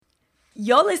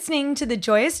You're listening to the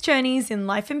Joyous Journeys in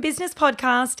Life and Business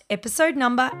podcast, episode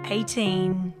number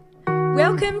 18.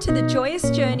 Welcome to the Joyous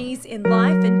Journeys in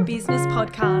Life and Business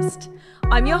podcast.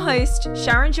 I'm your host,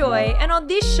 Sharon Joy, and on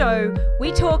this show,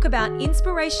 we talk about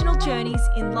inspirational journeys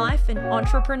in life and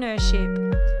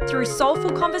entrepreneurship. Through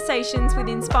soulful conversations with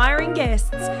inspiring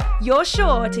guests, you're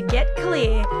sure to get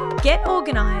clear, get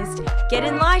organized, get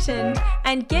enlightened,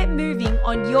 and get moving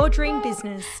on your dream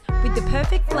business with the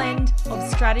perfect blend of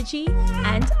strategy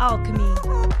and alchemy.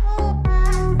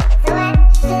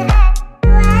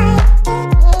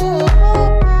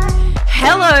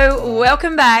 Hello,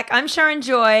 welcome back. I'm Sharon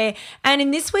Joy, and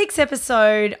in this week's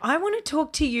episode, I want to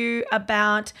talk to you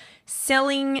about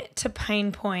selling to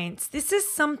pain points. This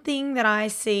is something that I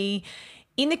see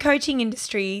in the coaching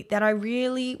industry that I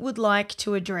really would like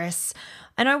to address.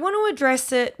 And I want to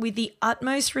address it with the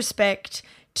utmost respect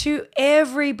to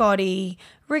everybody,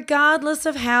 regardless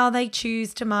of how they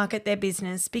choose to market their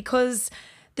business, because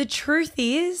the truth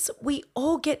is we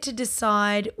all get to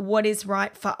decide what is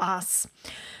right for us.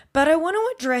 But I want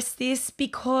to address this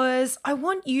because I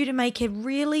want you to make a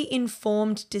really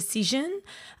informed decision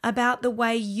about the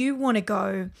way you want to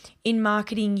go in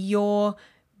marketing your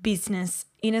business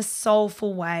in a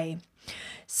soulful way.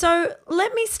 So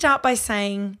let me start by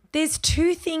saying there's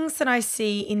two things that I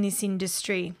see in this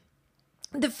industry.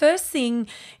 The first thing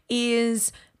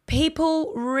is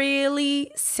people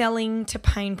really selling to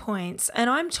pain points. And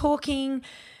I'm talking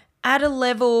at a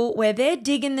level where they're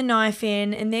digging the knife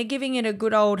in and they're giving it a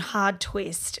good old hard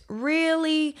twist,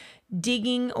 really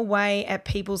digging away at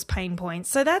people's pain points.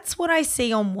 So that's what I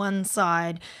see on one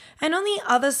side. And on the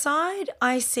other side,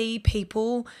 I see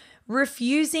people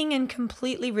refusing and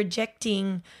completely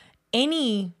rejecting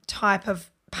any type of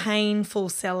painful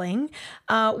selling,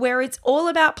 where it's all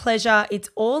about pleasure, it's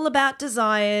all about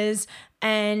desires,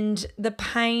 and the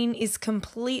pain is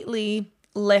completely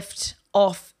left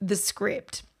off the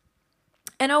script.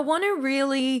 And I want to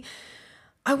really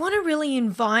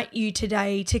invite you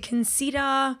today to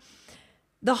consider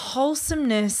the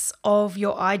wholesomeness of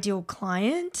your ideal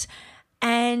client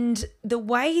and the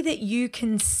way that you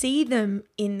can see them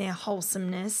in their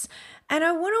wholesomeness. And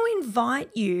I want to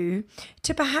invite you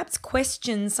to perhaps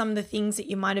question some of the things that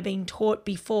you might have been taught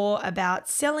before about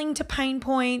selling to pain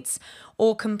points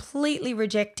or completely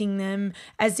rejecting them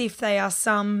as if they are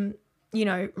some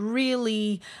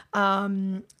really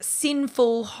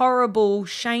sinful, horrible,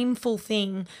 shameful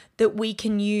thing that we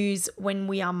can use when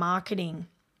we are marketing.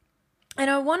 And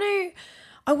I want to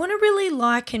really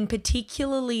liken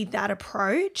particularly that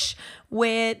approach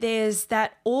where there's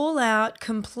that all-out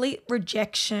complete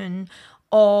rejection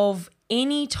of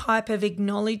any type of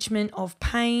acknowledgement of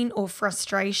pain or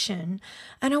frustration.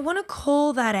 And I want to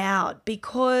call that out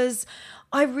because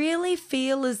I really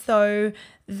feel as though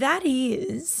that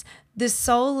is the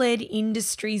soul-led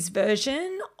industry's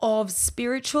version of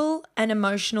spiritual and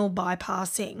emotional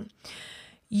bypassing.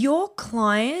 Your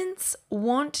clients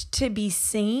want to be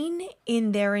seen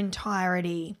in their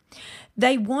entirety.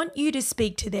 They want you to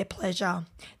speak to their pleasure.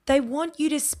 They want you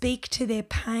to speak to their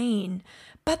pain,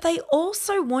 but they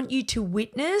also want you to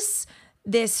witness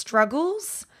their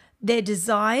struggles, their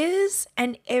desires,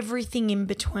 and everything in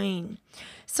between.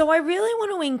 So I really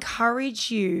want to encourage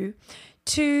you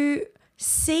to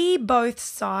see both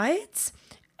sides.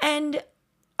 And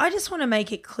I just want to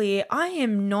make it clear, I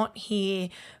am not here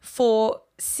for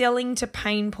selling to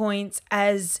pain points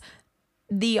as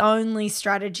the only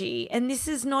strategy. And this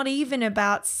is not even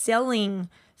about selling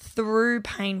through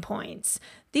pain points.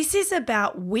 This is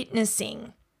about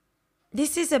witnessing.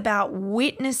 This is about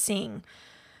witnessing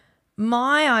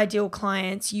my ideal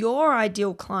clients, your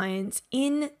ideal clients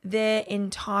in their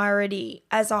entirety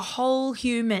as a whole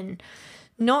human.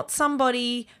 Not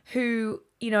somebody who,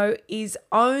 is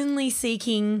only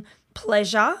seeking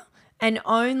pleasure and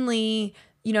only,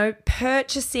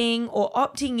 purchasing or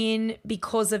opting in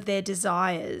because of their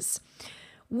desires.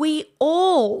 We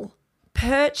all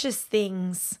purchase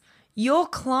things. Your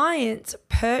clients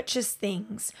purchase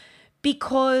things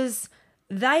because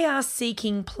they are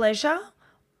seeking pleasure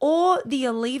or the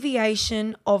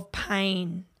alleviation of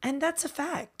pain. And that's a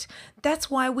fact. That's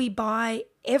why we buy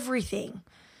everything.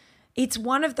 It's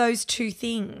one of those two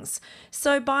things.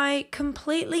 So by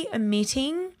completely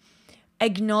omitting,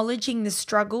 acknowledging the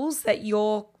struggles that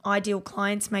your ideal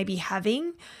clients may be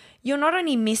having, you're not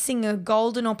only missing a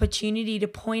golden opportunity to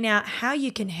point out how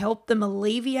you can help them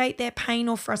alleviate their pain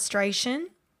or frustration,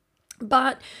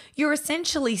 but you're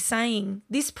essentially saying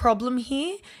this problem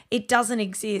here, it doesn't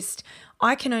exist.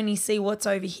 I can only see what's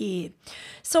over here.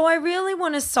 So I really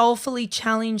want to soulfully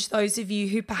challenge those of you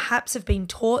who perhaps have been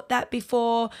taught that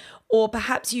before, or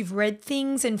perhaps you've read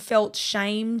things and felt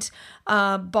shamed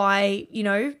by,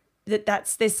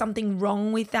 there's something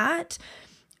wrong with that.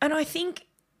 And I think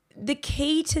the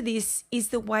key to this is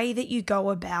the way that you go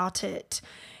about it.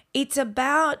 It's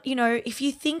about, if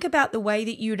you think about the way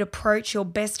that you'd approach your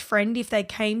best friend if they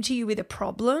came to you with a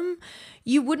problem,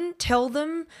 you wouldn't tell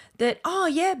them that, oh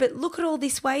yeah, but look at all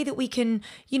this way that we can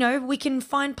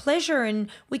find pleasure and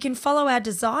we can follow our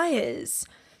desires.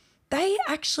 They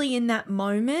actually in that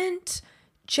moment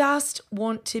just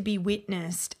want to be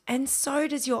witnessed, and so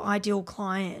does your ideal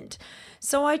client.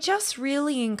 So I just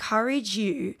really encourage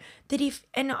you that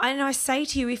I say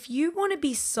to you, if you want to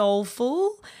be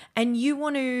soulful and you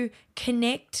want to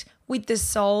connect with the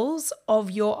souls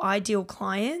of your ideal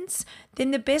clients,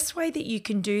 then the best way that you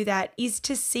can do that is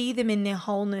to see them in their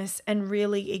wholeness and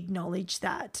really acknowledge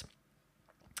that.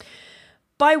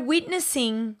 By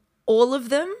witnessing all of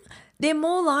them, they're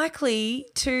more likely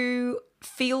to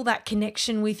feel that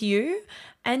connection with you,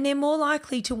 and they're more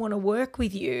likely to want to work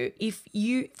with you if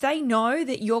they know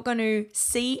that you're going to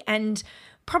see, and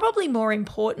probably more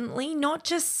importantly, not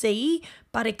just see,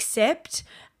 but accept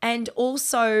and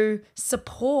also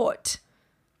support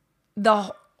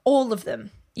all of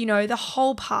them, the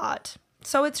whole part.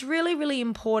 So it's really, really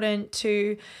important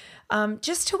to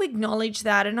just to acknowledge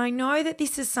that. And I know that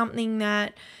this is something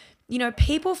that,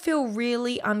 people feel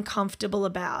really uncomfortable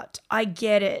about. I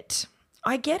get it.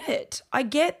 I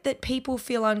get that people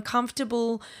feel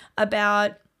uncomfortable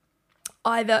about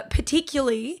either,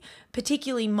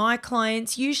 particularly my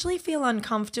clients usually feel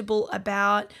uncomfortable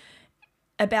about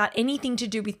anything to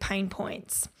do with pain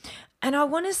points. And I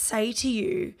want to say to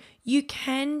you, you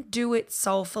can do it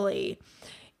soulfully.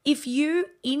 If you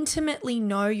intimately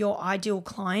know your ideal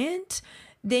client,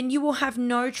 then you will have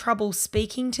no trouble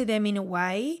speaking to them in a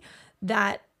way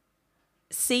that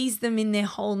sees them in their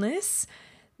wholeness.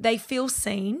 They feel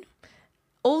seen.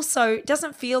 Also, it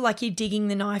doesn't feel like you're digging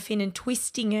the knife in and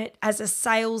twisting it as a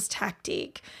sales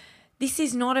tactic. This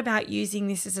is not about using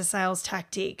this as a sales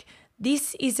tactic.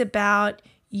 This is about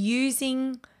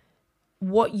using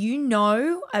what you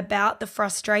know about the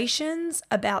frustrations,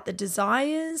 about the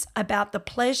desires, about the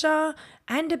pleasure,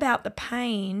 and about the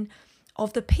pain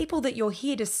of the people that you're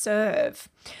here to serve.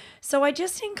 So I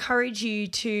just encourage you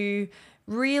to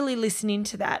really listen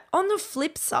into that. On the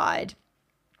flip side,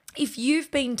 if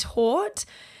you've been taught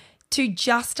to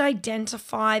just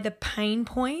identify the pain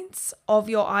points of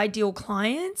your ideal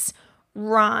clients,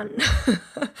 run.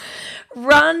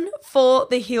 Run for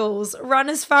the hills. Run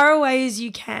as far away as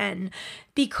you can,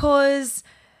 because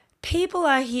people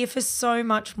are here for so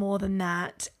much more than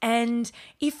that. And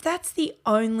if that's the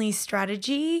only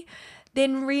strategy,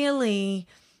 then really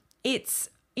it's,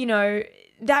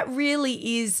 that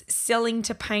really is selling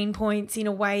to pain points in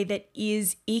a way that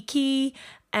is icky.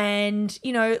 And,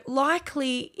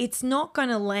 likely it's not going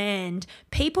to land.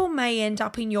 People may end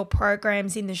up in your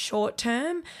programs in the short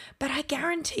term, but I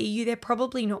guarantee you they're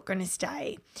probably not going to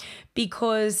stay,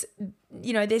 because,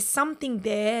 there's something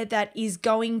there that is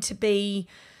going to be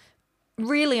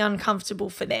really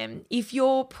uncomfortable for them. If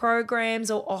your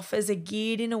programs or offers are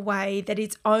geared in a way that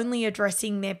it's only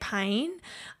addressing their pain,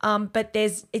 but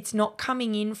it's not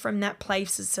coming in from that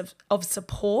place of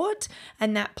support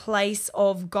and that place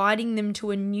of guiding them to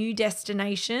a new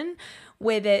destination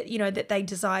where that they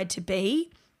desire to be,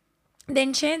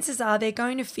 then chances are they're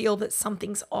going to feel that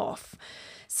something's off.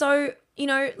 So,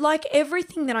 like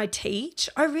everything that I teach,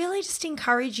 I really just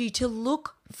encourage you to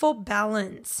look for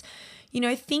balance.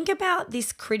 Think about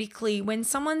this critically. When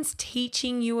someone's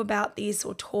teaching you about this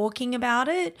or talking about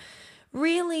it,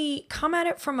 really come at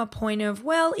it from a point of,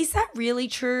 well, is that really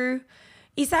true?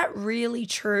 Is that really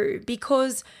true?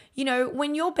 Because,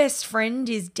 when your best friend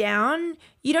is down,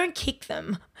 you don't kick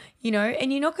them,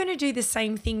 and you're not going to do the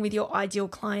same thing with your ideal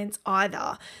clients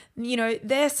either.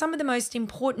 They're some of the most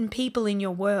important people in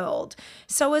your world.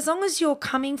 So as long as you're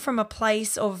coming from a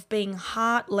place of being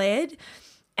heart-led,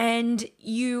 and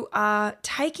you are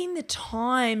taking the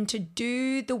time to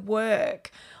do the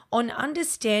work on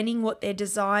understanding what their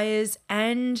desires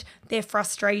and their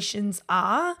frustrations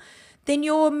are, then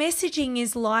your messaging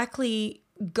is likely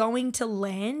going to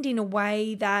land in a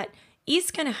way that is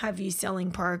going to have you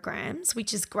selling programs,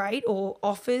 which is great, or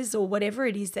offers, or whatever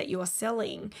it is that you're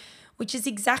selling, which is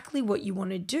exactly what you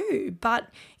want to do. But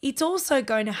it's also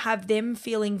going to have them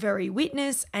feeling very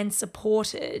witnessed and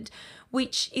supported,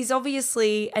 which is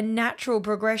obviously a natural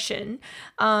progression,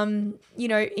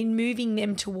 in moving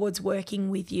them towards working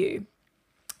with you.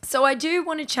 So I do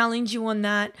want to challenge you on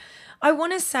that. I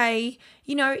want to say,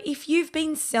 if you've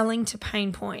been selling to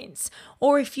pain points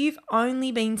or if you've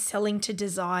only been selling to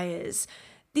desires,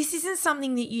 this isn't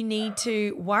something that you need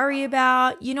to worry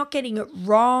about. You're not getting it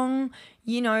wrong.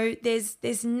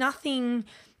 There's nothing,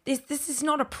 this is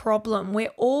not a problem.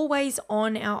 We're always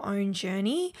on our own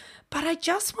journey. But I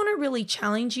just want to really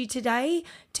challenge you today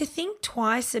to think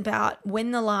twice about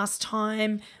when the last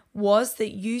time was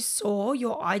that you saw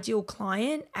your ideal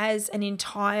client as an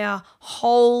entire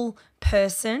whole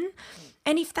person.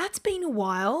 And if that's been a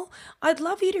while, I'd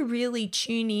love you to really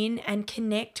tune in and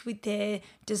connect with their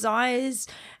desires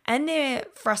and their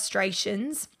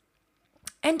frustrations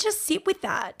and just sit with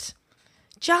that.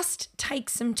 Just take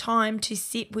some time to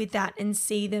sit with that and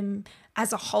see them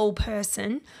as a whole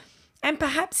person, and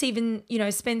perhaps even,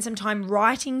 spend some time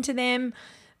writing to them,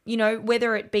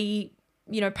 whether it be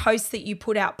posts that you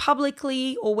put out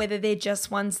publicly or whether they're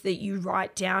just ones that you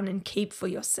write down and keep for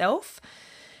yourself.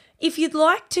 If you'd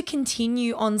like to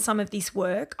continue on some of this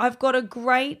work, I've got a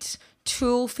great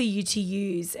tool for you to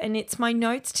use, and it's my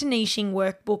Notes to Niching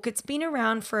workbook. It's been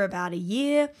around for about a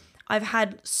year. I've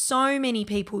had so many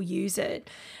people use it,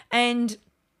 and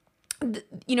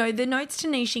the Notes to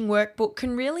Niching workbook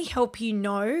can really help you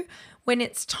know when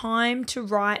it's time to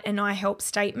write an I help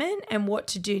statement and what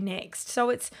to do next. So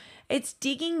it's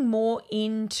digging more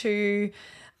into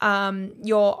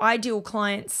your ideal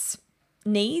client's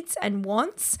needs and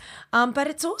wants, but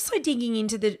it's also digging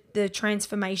into the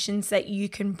transformations that you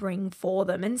can bring for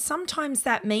them. And sometimes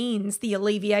that means the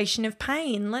alleviation of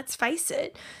pain. Let's face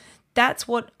it. That's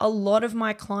what a lot of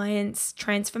my clients'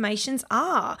 transformations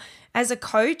are. As a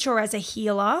coach or as a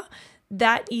healer,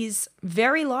 that is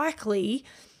very likely,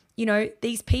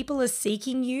 these people are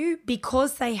seeking you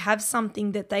because they have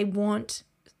something that they want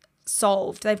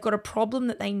solved. They've got a problem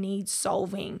that they need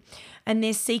solving, and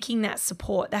they're seeking that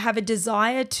support. They have a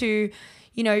desire to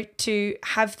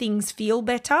have things feel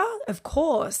better, of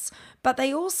course, but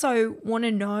they also want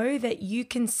to know that you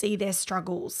can see their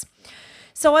struggles.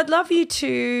 So I'd love you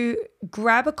to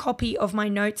grab a copy of my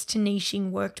Notes to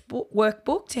Niching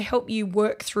workbook to help you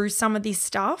work through some of this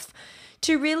stuff,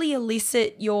 to really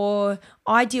elicit your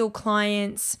ideal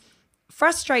clients'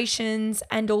 frustrations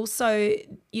and also,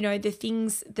 the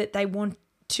things that they want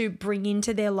to bring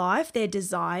into their life, their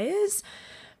desires,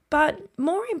 but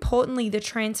more importantly, the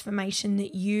transformation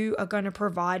that you are going to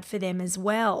provide for them as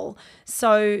well,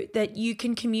 so that you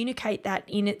can communicate that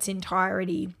in its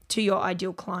entirety to your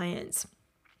ideal clients.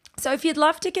 So if you'd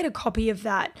love to get a copy of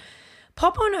that,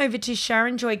 pop on over to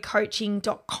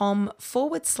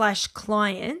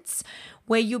sharonjoycoaching.com/clients,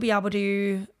 where you'll be able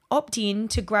to opt in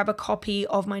to grab a copy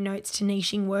of my Notes to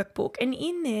Niching workbook. And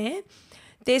in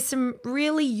there's some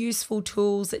really useful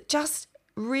tools that just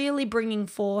really bringing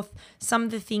forth some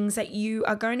of the things that you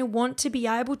are going to want to be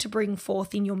able to bring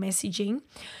forth in your messaging.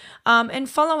 And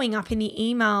following up in the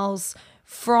emails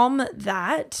from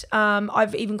that,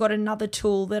 I've even got another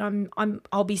tool that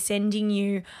I'll be sending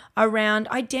you around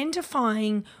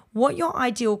identifying what your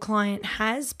ideal client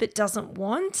has but doesn't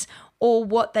want, or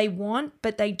what they want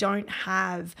but they don't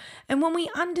have. And when we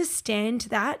understand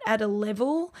that at a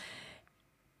level,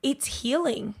 it's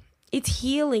healing. It's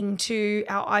healing to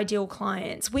our ideal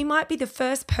clients. We might be the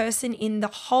first person in the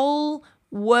whole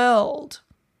world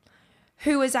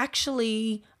who has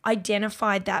actually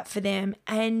identified that for them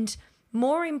and,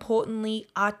 more importantly,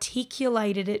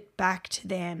 articulated it back to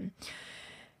them.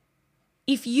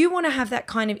 If you want to have that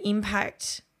kind of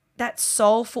impact, that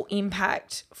soulful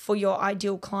impact for your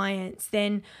ideal clients,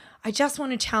 then I just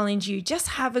want to challenge you, just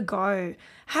have a go,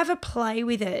 have a play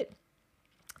with it.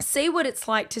 See what it's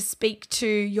like to speak to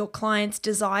your clients'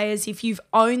 desires if you've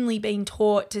only been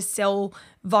taught to sell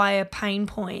via pain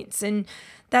points. And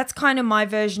that's kind of my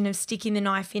version of sticking the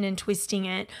knife in and twisting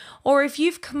it. Or if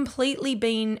you've completely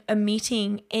been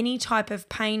omitting any type of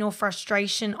pain or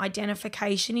frustration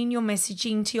identification in your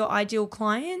messaging to your ideal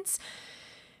clients,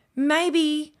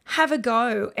 maybe have a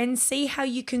go and see how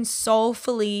you can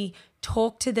soulfully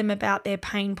talk to them about their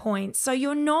pain points, so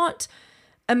you're not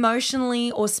emotionally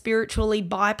or spiritually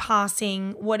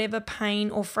bypassing whatever pain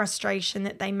or frustration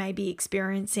that they may be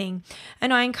experiencing.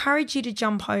 And I encourage you to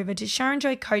jump over to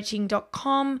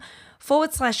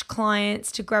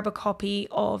sharonjoycoaching.com/clients to grab a copy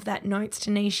of that Notes to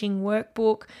Niching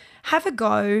workbook. Have a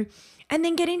go and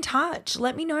then get in touch.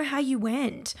 Let me know how you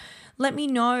went. Let me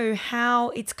know how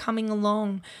it's coming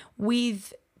along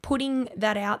with putting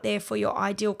that out there for your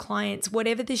ideal clients,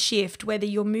 whatever the shift, whether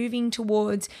you're moving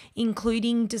towards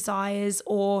including desires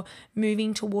or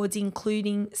moving towards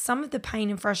including some of the pain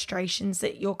and frustrations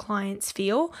that your clients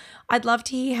feel. I'd love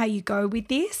to hear how you go with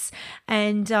this.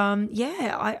 And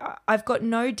I've got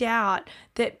no doubt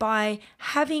that by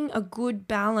having a good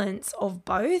balance of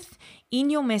both in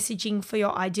your messaging for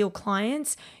your ideal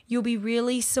clients, you'll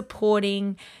really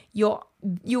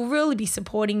be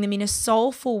supporting them in a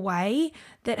soulful way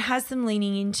that has them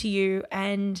leaning into you,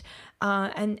 and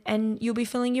you'll be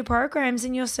filling your programs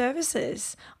and your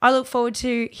services. I look forward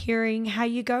to hearing how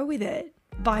you go with it.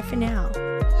 Bye for now.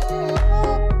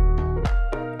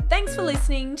 Thanks for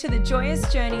listening to the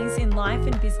Joyous Journeys in Life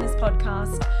and Business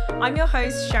podcast. I'm your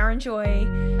host, Sharon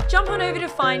Joy. Jump on over to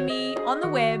find me on the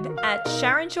web at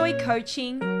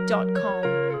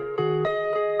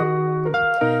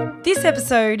sharonjoycoaching.com. This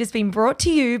episode has been brought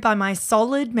to you by my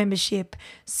Solid membership,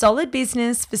 Solid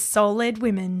Business for Soul-Led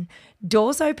Women.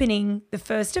 Doors opening the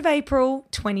 1st of April,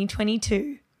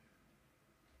 2022.